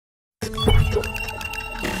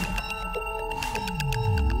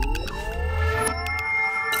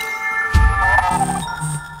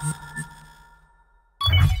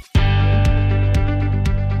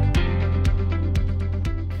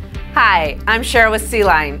I'm Cheryl with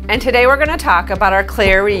C-Line, and today we're going to talk about our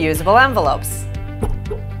clear reusable envelopes.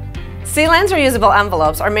 C-Line's reusable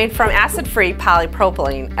envelopes are made from acid-free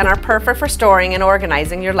polypropylene and are perfect for storing and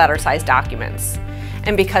organizing your letter-sized documents.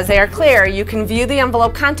 And because they are clear, you can view the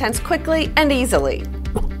envelope contents quickly and easily.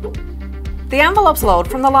 The envelopes load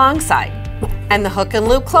from the long side, and the hook and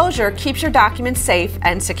loop closure keeps your documents safe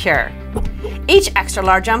and secure. Each extra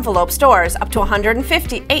large envelope stores up to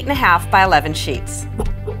 150 8.5 by 11 sheets.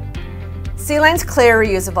 C-Line's clear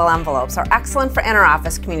reusable envelopes are excellent for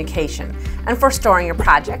inter-office communication and for storing your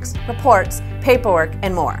projects, reports, paperwork,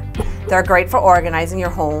 and more. They're great for organizing your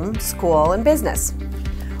home, school, and business.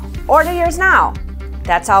 Order yours now.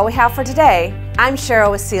 That's all we have for today. I'm Cheryl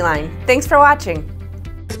with C-Line. Thanks for watching.